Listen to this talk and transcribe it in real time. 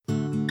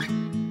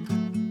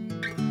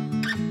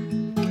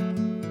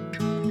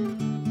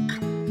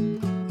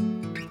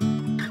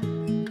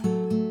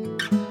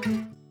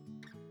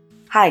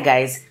Hi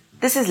guys,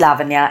 this is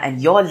Lavanya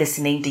and you're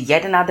listening to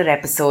yet another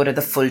episode of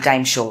the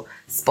Full-Time Show,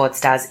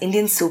 Sportstar's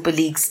Indian Super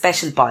League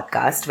special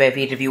podcast where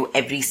we review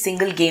every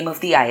single game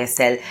of the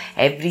ISL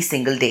every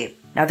single day.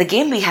 Now the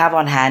game we have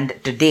on hand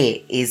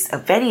today is a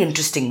very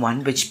interesting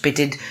one which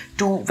pitted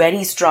two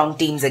very strong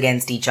teams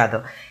against each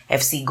other.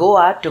 FC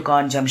Goa took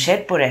on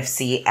Jamshedpur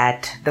FC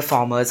at the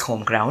former's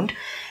home ground,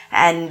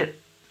 and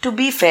to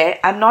be fair,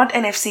 I'm not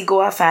an FC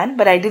Goa fan,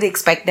 but I did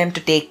expect them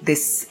to take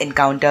this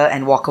encounter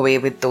and walk away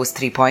with those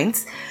 3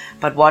 points.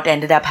 But what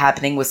ended up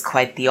happening was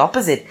quite the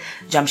opposite.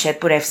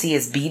 Jamshedpur FC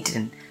is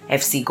beaten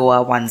FC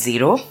Goa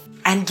 1-0.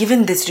 And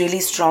given this really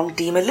strong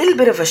team a little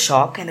bit of a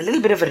shock and a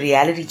little bit of a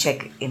reality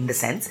check in the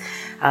sense,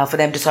 for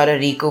them to sort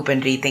of recoup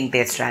and rethink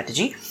their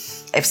strategy,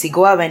 FC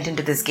Goa went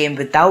into this game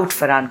without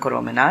Ferran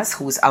Corominas,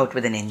 who's out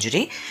with an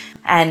injury,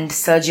 and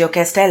Sergio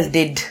Castel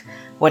did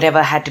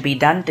whatever had to be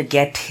done to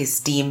get his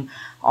team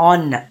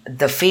on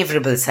the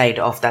favourable side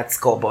of that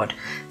scoreboard.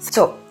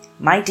 So,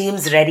 my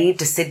team's ready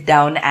to sit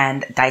down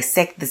and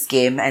dissect this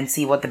game and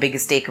see what the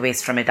biggest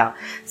takeaways from it are.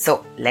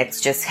 So, let's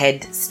just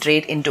head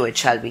straight into it,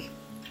 shall we?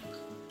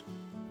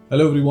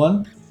 Hello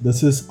everyone,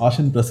 this is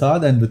Aashin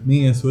Prasad and with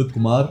me is Suhith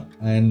Kumar,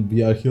 and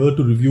we are here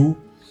to review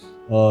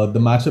the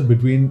matchup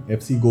between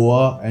FC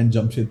Goa and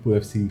Jamshedpur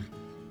FC.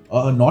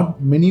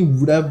 Not many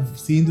would have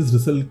seen this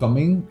result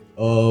coming,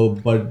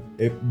 but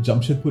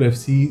Jamshedpur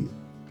FC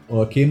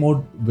came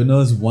out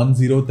winners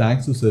 1-0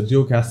 thanks to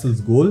Sergio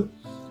Castel's goal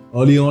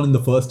early on in the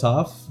first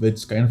half,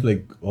 which kind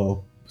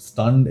of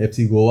stunned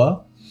FC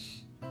Goa.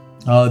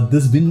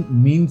 This win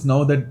means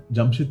now that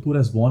Jamshedpur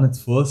has won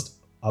its first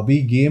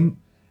away game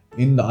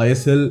in the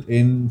ISL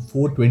in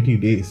 420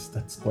 days.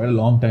 That's quite a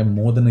long time,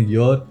 more than a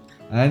year,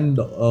 and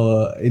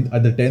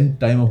at the 10th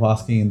time of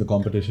asking in the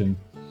competition.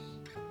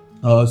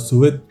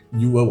 Suhith,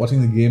 you were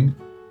watching the game.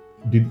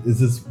 Is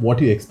this what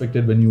you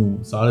expected when you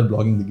started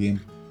blogging the game?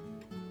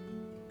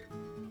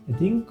 I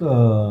think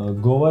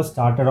Goa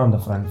started on the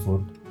front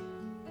foot.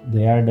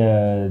 They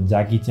had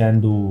Jackie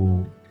Chan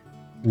who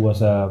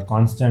was a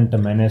constant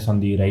menace on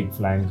the right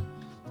flank.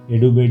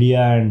 Edu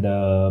Bedia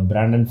and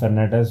Brandon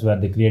Fernandes were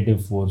the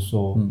creative force.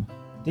 So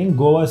I think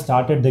Goa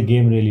started the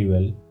game really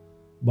well.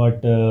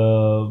 But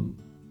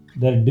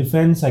their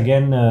defense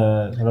again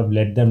sort of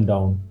let them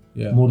down.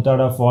 Yeah.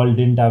 Murtada Fall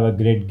didn't have a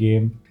great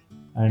game,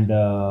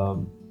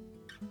 and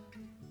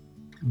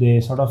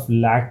they sort of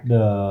lacked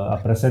a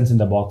presence in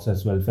the box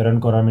as well. Ferran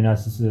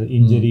Corominas'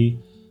 injury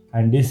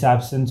and this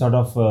absence sort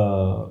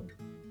of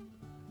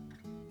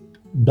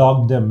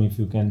dogged them, if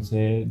you can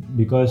say,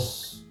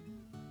 because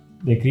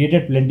they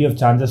created plenty of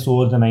chances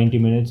over the 90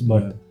 minutes,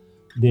 but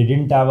they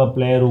didn't have a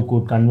player who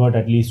could convert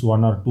at least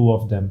one or two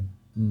of them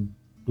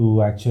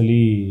to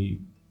actually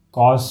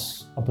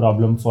cause a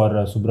problem for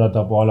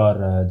Subrata Paul or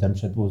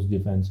Jamshedpur's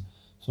defense.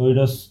 So it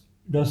was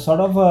sort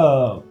of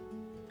a,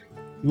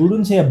 you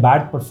wouldn't say a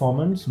bad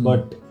performance,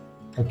 but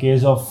a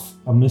case of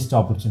a missed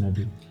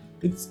opportunity.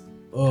 It's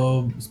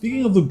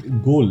speaking of the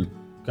goal,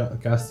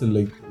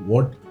 Castel,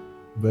 what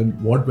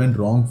went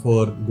wrong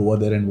for Goa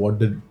there, and what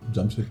did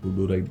Jamshedpur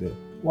do right there?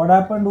 What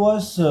happened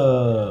was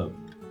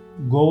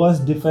Goa's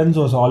defense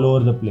was all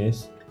over the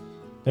place.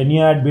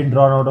 Penya had been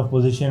drawn out of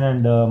position,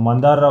 and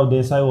Mandar Rao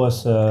Desai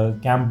was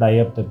camped high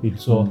up the pitch.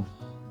 So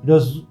it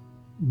was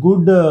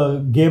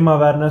good game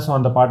awareness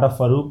on the part of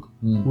Farouk,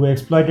 who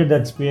exploited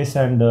that space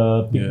and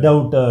picked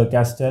out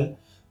Castel.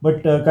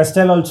 But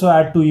Castel also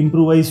had to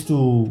improvise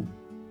to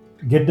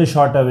get the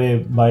shot away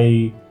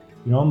by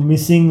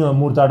missing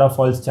Murtada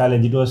Fall's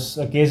challenge. It was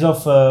a case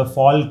of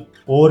Fall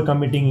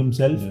overcommitting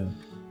himself,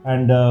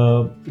 and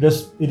it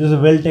was a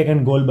well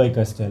taken goal by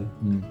Castel.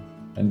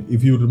 And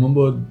if you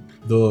remember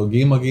the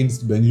game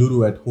against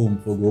Bengaluru at home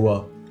for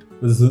Goa,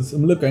 it was a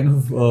similar kind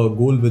of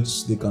goal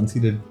which they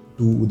conceded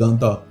to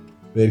Udanta,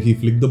 where he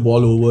flicked the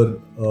ball over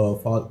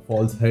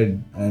Fall's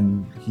head,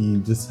 and he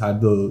just had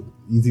the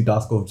easy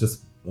task of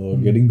just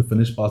getting the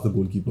finish past the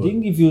goalkeeper. I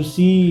think if you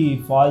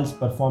see Fall's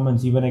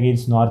performance even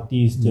against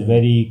Northeast,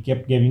 where he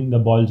kept giving the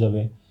balls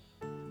away,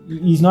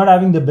 he's not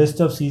having the best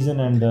of season,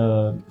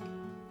 and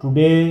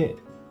today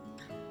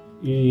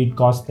it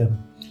cost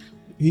them.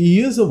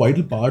 He is a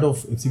vital part of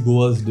FC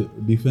Goa's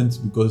defense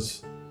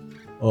because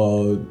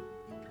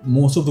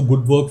most of the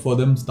good work for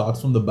them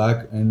starts from the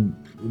back, and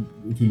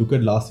if you look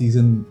at last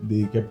season,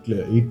 they kept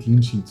 8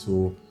 clean sheets.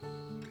 So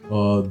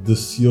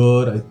this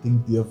year, I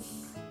think they have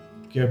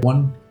kept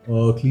 1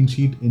 clean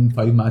sheet in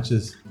 5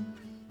 matches.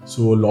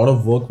 So a lot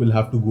of work will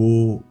have to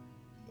go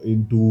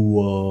into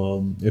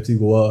FC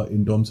Goa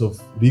in terms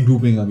of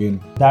regrouping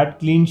again. That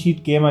clean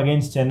sheet came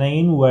against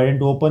Chennaiyin, who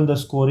hadn't opened the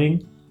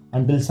scoring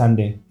until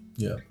Sunday.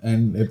 Yeah,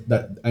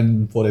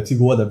 and for FC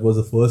Goa, that was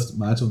the first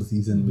match of the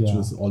season, which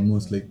was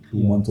almost 2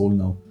 months old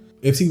now.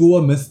 FC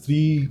Goa missed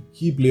 3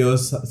 key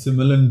players.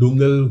 Similan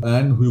Dungal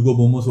and Hugo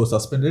Bomos were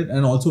suspended,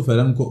 and also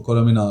Ferran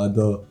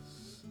Coromina,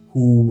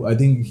 who I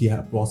think he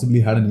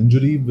possibly had an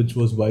injury, which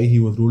was why he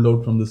was ruled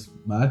out from this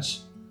match.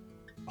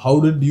 How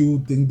did you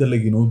think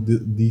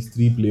that these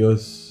 3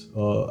 players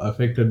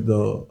affected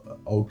the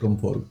outcome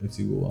for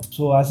FC Goa?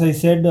 So as I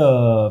said,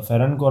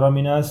 Ferran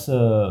Corominas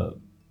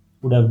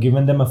would have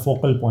given them a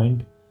focal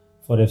point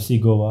for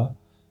FC Goa,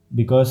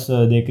 because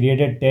they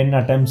created 10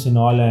 attempts in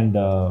all, and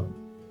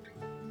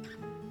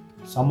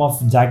some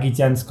of Jackie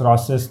Chan's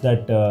crosses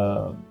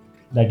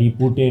that he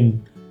put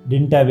in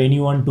didn't have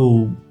anyone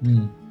to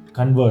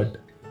convert.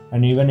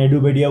 And even Edu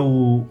Bedia,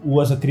 who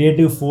was a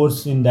creative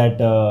force in that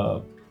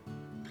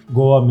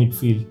Goa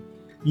midfield,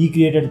 he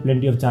created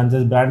plenty of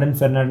chances. Brandon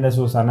Fernandes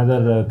was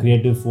another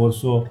creative force.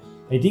 So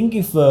I think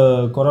if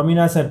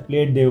Corominas had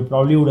played, they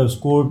probably would have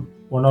scored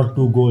 1 or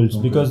 2 goals,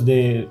 because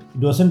it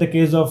wasn't a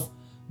case of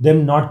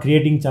them not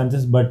creating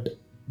chances, but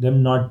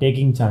them not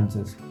taking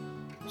chances.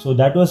 So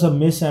that was a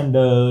miss. And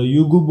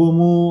Yugu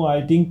Bomu,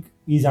 I think,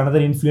 is another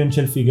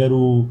influential figure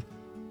in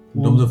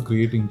terms of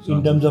creating chances.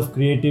 In terms of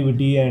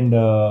creativity. And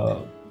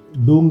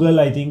Dungal,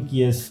 I think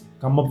he has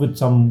come up with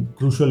some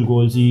crucial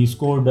goals. He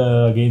scored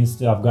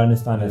against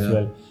Afghanistan as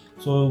well.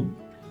 So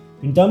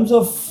in terms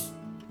of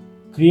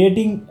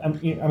creating,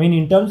 I mean,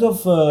 in terms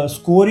of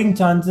scoring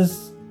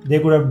chances, they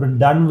could have been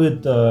done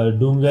with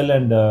Dungal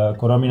and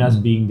Corominas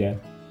being there.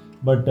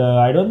 But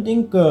I don't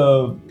think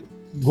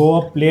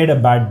Goa played a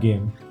bad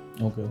game.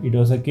 It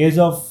was a case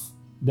of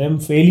them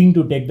failing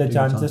to take the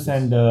chances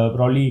and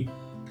probably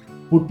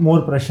put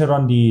more pressure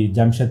on the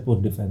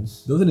Jamshedpur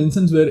defense. There was an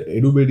instance where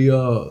Edu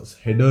Bedia's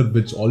header,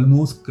 which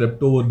almost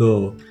crept over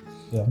the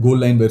goal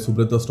line where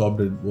Subrata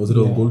stopped it. Was it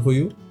a goal for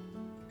you?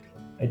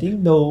 I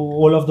think the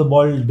whole of the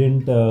ball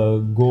didn't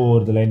go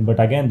over the line, but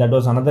again, that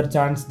was another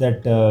chance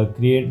that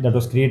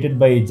was created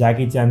by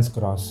Jackie Chan's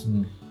cross.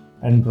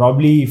 And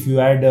probably if you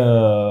had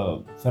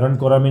Ferran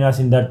Corominas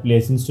in that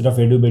place instead of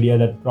Edu Bedia,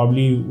 that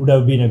probably would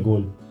have been a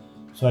goal.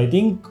 So I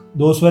think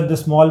those were the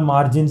small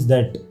margins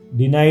that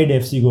denied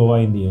FC Goa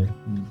in the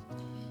end.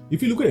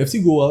 If you look at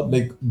FC Goa,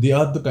 like, they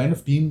are the kind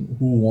of team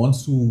who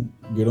wants to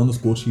get on the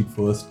score sheet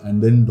first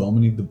and then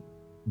dominate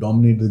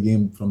the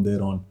game from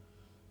there on.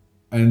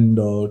 And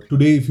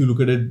today, if you look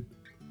at it,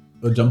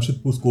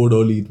 Jamshedpur scored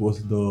early. It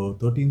was the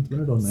 13th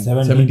minute or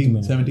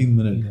 17th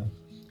minute. Yeah.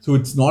 So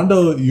it's not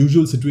a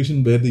usual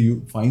situation where they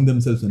find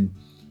themselves in.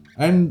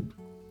 And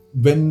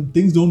when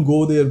things don't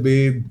go their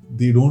way,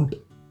 they don't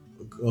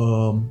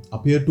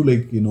appear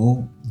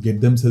to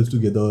get themselves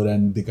together,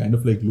 and they kind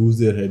of lose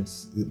their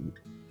heads.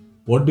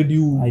 What did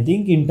you... I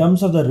think in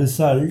terms of the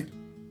result,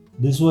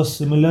 this was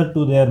similar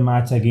to their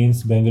match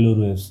against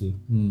Bengaluru FC,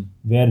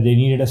 where they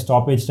needed a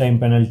stoppage time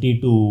penalty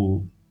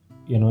to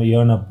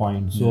earn a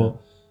point. So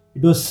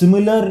it was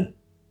similar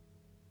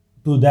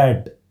to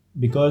that,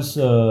 because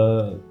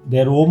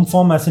their home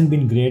form hasn't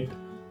been great.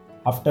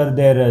 After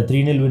their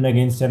 3-0 win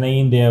against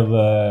Chennaiyin, they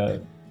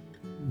have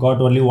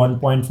got only 1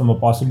 point from a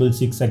possible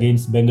 6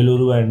 against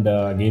Bengaluru and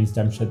against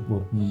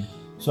Jamshedpur.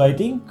 So I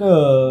think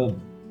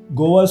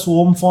Goa's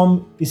home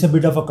form is a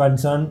bit of a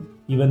concern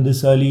even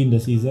this early in the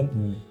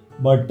season.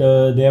 But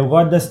they have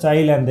got the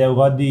style and they have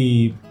got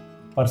the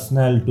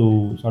personnel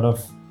to sort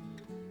of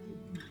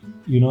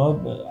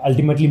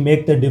ultimately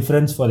make the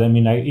difference for them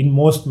in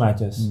most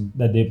matches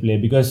that they play.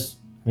 Because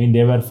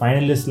they were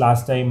finalists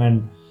last time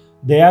and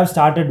they have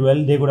started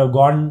well. They could have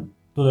gone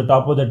to the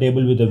top of the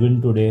table with a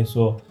win today.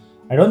 So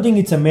I don't think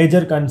it's a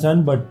major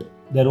concern, but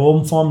their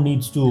home form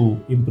needs to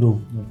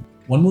improve.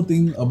 One more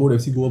thing about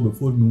FC Goa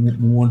before we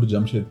move on to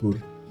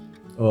Jamshedpur.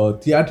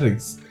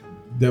 Theatrics.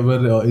 There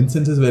were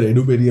instances where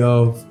Edu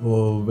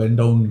Bedia went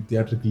down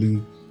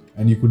theatrically,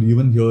 and you could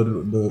even hear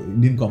the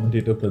Indian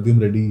commentator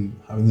Pradyum Reddy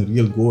having a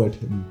real go at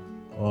him.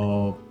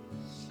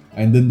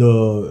 And then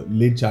the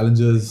late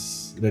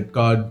challenges, red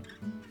card.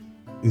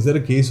 Is there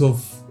a case of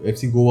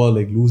FC Goa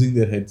losing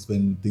their heads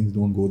when things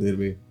don't go their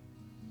way?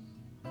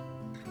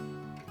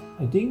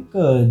 I think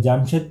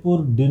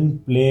Jamshedpur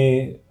didn't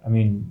play.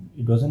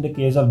 It wasn't a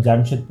case of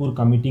Jamshedpur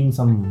committing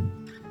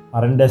some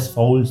horrendous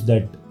fouls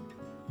that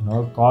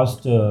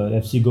caused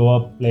FC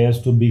Goa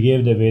players to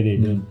behave the way they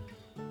did.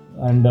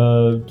 And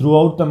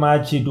throughout the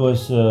match, it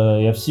was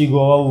FC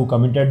Goa who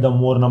committed the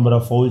more number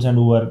of fouls and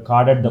who were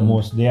carded the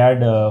most. They had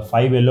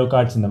 5 yellow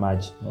cards in the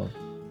match.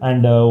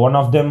 And one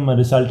of them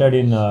resulted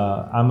in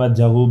Ahmed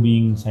Jahu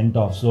being sent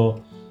off.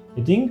 So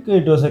I think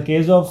it was a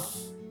case of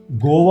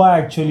Goa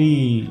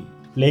actually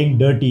playing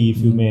dirty, if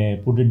you may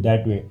put it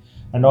that way.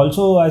 And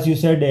also, as you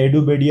said,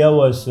 Edu Bedia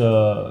was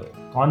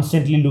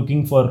constantly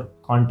looking for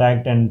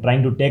contact and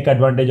trying to take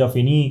advantage of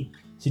any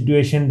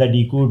situation that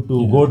he could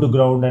to go to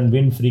ground and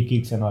win free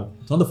kicks and all.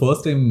 It's not the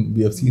first time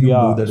we have seen him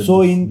do that.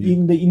 So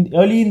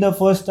early in the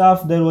first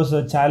half, there was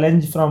a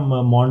challenge from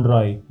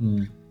Monroy,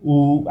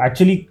 who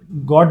actually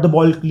got the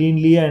ball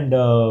cleanly, and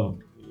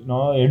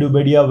Edu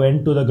Bedia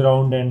went to the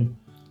ground and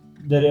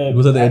it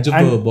was at the edge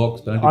of the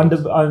box. On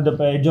the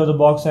edge of the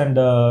box, and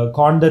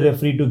conned the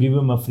referee to give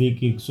him a free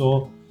kick.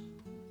 So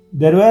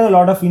there were a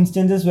lot of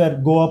instances where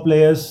Goa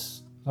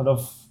players sort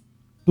of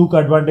took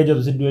advantage of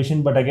the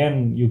situation, but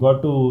again, you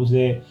got to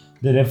say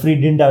the referee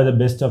didn't have the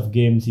best of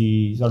games.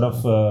 He sort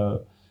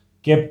of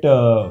kept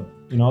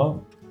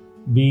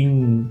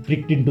being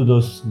tricked into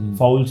those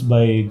fouls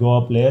by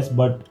Goa players,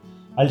 but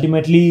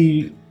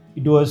ultimately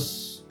it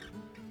was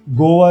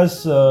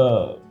Goa's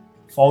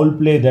foul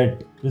play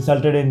that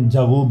resulted in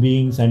Javu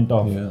being sent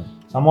off.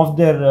 some of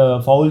their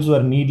fouls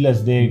were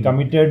needless. They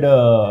committed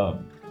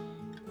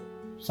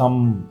some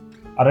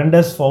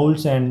horrendous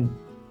fouls, and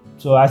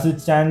so as it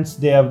stands,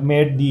 they have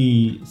made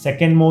the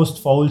second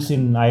most fouls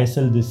in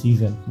ISL this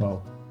season.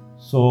 Wow.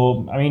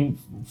 So, I mean,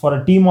 for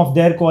a team of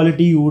their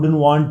quality, you wouldn't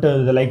want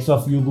the likes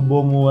of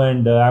Yugubomu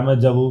and Ahmed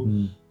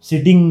Javu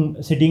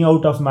sitting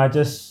out of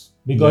matches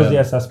because they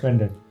are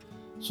suspended.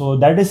 So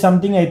that is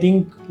something I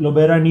think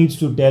Lobera needs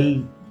to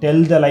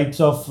tell the likes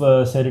of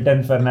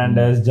Seritan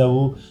Fernandez,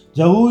 Javu.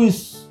 Javu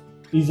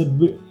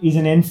is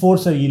an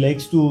enforcer. He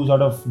likes to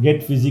sort of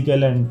get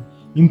physical and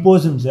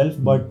impose himself,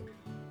 but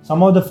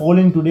some of the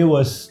fouling today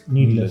was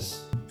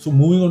needless. So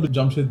moving on to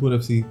Jamshedpur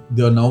FC,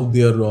 they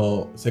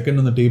are second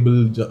on the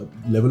table,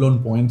 level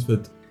on points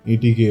with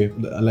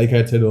 80k. Like I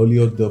had said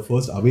earlier, the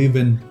first away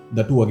win,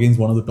 that too against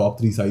one of the top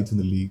 3 sides in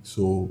the league.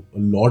 So a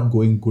lot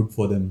going good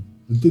for them.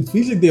 It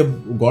feels like they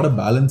have got a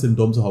balance in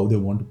terms of how they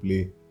want to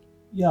play.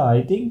 Yeah,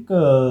 I think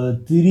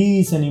Thierry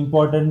is an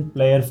important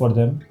player for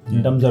them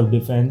in terms of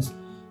defense,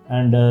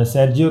 and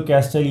Sergio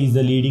Castel is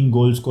the leading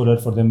goal scorer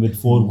for them with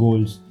 4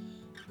 goals.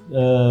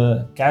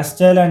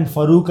 Castel and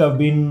Farouk have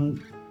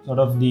been sort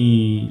of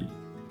the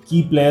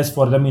key players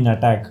for them in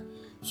attack.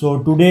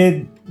 So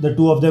today the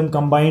two of them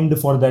combined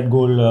for that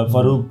goal.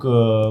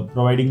 Farouk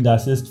providing the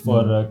assist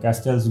for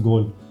Castel's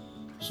goal.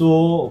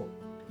 So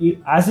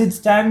as it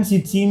stands,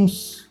 it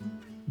seems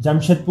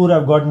Jamshedpur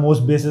have got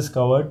most bases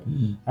covered,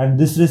 and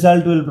this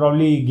result will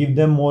probably give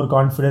them more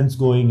confidence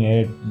going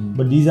ahead.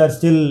 But these are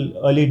still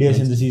early days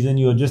in the season.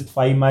 You're just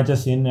 5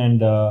 matches in,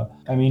 and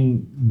I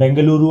mean,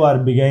 Bengaluru are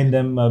behind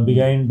them,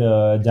 behind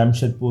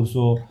Jamshedpur.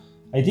 So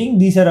I think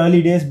these are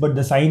early days, but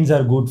the signs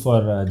are good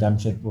for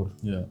Jamshedpur.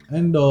 Yeah,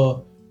 and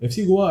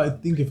FC Goa, I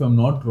think if I'm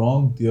not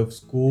wrong, they have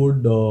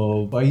scored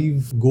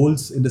 5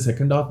 goals in the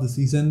second half of the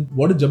season.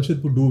 What did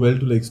Jamshedpur do well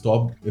to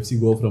stop FC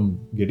Goa from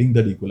getting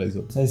that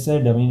equalizer? As I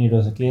said, I mean, it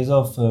was a case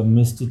of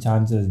missed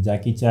chances.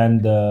 Jackie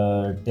Chan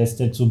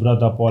tested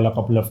Subrata Paul a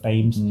couple of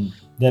times.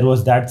 There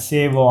was that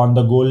save on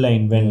the goal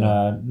line when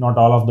not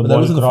all of the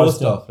ball crossed. That was in the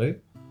first half, right?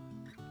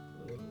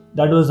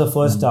 That was the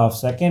first half.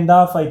 Second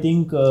half, I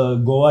think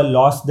Goa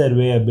lost their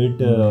way a bit.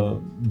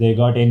 They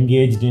got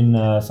engaged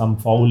in some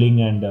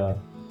fouling and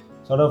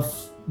sort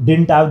of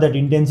didn't have that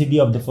intensity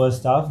of the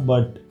first half,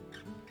 but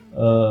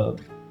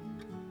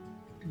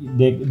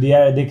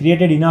they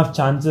created enough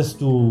chances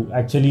to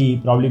actually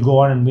probably go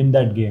on and win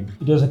that game.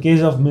 It was a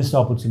case of missed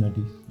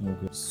opportunities.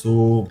 Okay,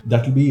 so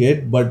that will be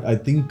it. But I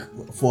think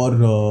for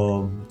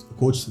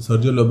Coach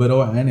Sergio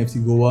Lobero and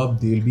FC Goa,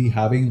 they'll be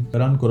having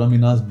Karan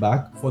Koraminas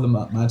back for the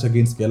match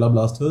against Kerala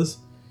Blasters.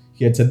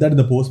 He had said that in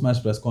the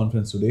post-match press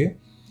conference today.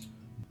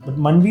 But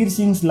Manveer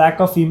Singh's lack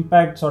of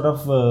impact sort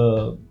of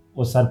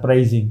was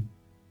surprising,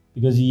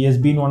 because he has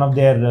been one of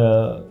their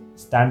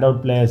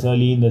standout players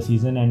early in the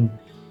season, and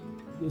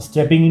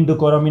stepping into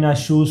Koramina's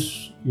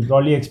shoes, you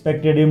probably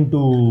expected him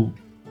to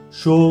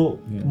show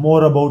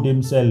more about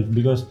himself,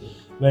 because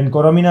when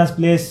Koraminas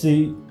plays,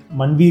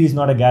 Manveer is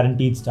not a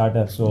guaranteed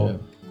starter. So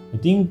I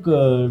think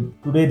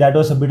today that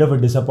was a bit of a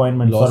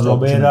disappointment for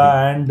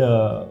Lobera and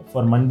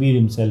for Manveer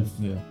himself.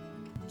 Yeah.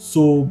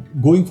 So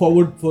going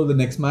forward for the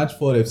next match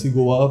for FC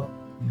Goa,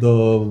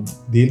 they'll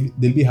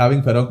be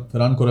having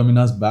Ferran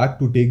Koraminas back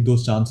to take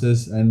those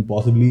chances, and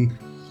possibly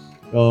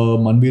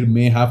Manveer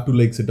may have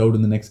to sit out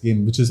in the next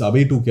game, which is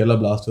away to Kerala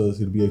Blasters.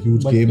 It'll be a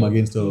huge game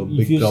against a big crowd.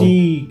 If you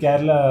see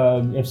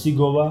Kerala FC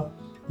Goa,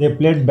 they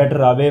played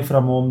better away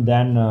from home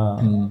than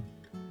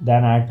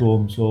at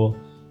home. So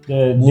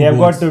they have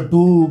got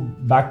 2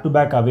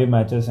 back-to-back away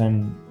matches,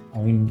 and I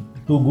mean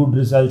 2 good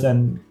results,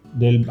 and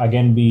they'll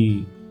again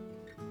be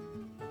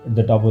at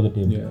the top of the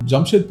table. Yeah.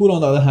 Jamshedpur,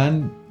 on the other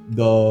hand,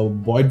 the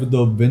buoyed with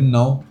the win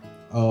now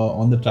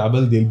on the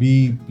travel, they'll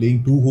be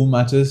playing 2 home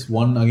matches,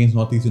 one against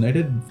Northeast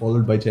United,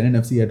 followed by Chennaiyin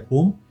FC at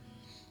home.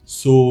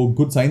 So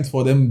good signs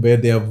for them, where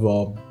they have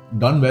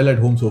done well at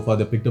home so far.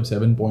 They picked up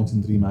 7 points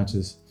in 3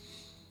 matches.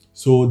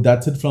 So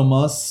that's it from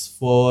us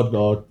for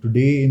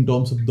today in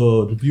terms of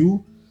the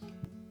review.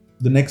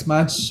 The next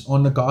match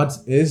on the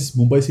cards is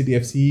Mumbai City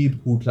FC,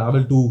 who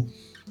travel to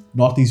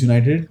Northeast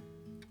United.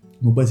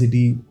 Mumbai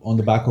City on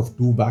the back of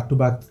 2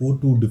 back-to-back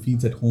 4-2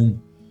 defeats at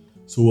home.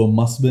 So a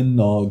must-win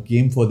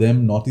game for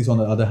them. Northeast, on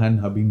the other hand,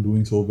 have been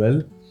doing so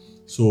well.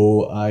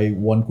 So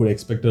one could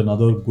expect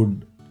another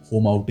good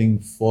home outing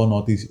for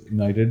Northeast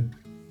United.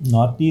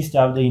 Northeast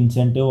have the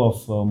incentive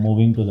of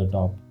moving to the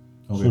top.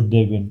 Okay. Should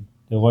they win.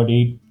 They got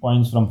 8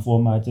 points from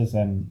 4 matches,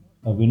 and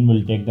a win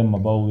will take them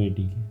above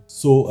 80.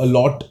 So a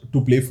lot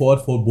to play for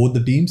both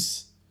the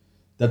teams.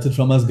 That's it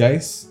from us,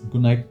 guys.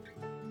 Good night.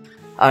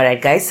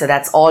 Alright guys, so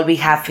that's all we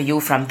have for you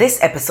from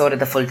this episode of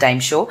the Full Time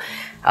Show.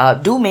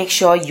 Do make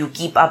sure you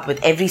keep up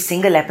with every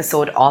single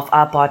episode of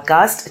our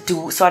podcast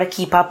to sort of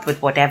keep up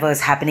with whatever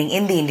is happening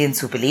in the Indian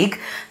Super League.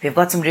 We've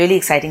got some really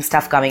exciting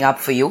stuff coming up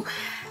for you.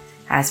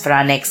 As for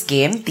our next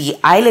game, the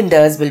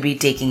Islanders will be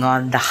taking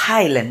on the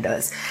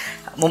Highlanders.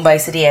 Mumbai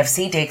City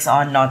FC takes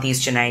on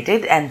Northeast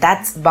United, and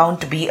that's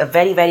bound to be a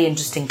very, very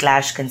interesting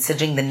clash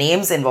considering the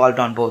names involved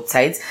on both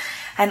sides.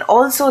 and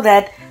also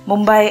that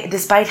Mumbai,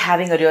 despite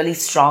having a really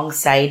strong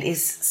side,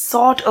 is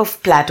sort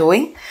of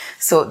plateauing.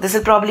 So this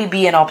will probably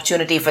be an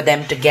opportunity for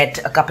them to get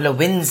a couple of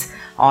wins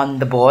on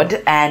the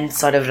board and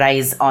sort of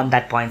rise on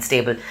that points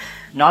table.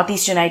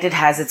 Northeast United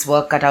has its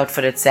work cut out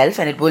for itself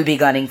and it will be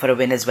gunning for a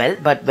win as well.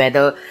 But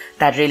whether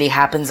that really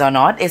happens or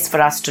not is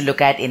for us to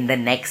look at in the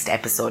next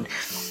episode.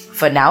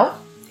 For now,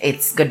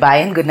 it's goodbye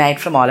and good night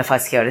from all of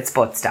us here at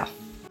Sportstar.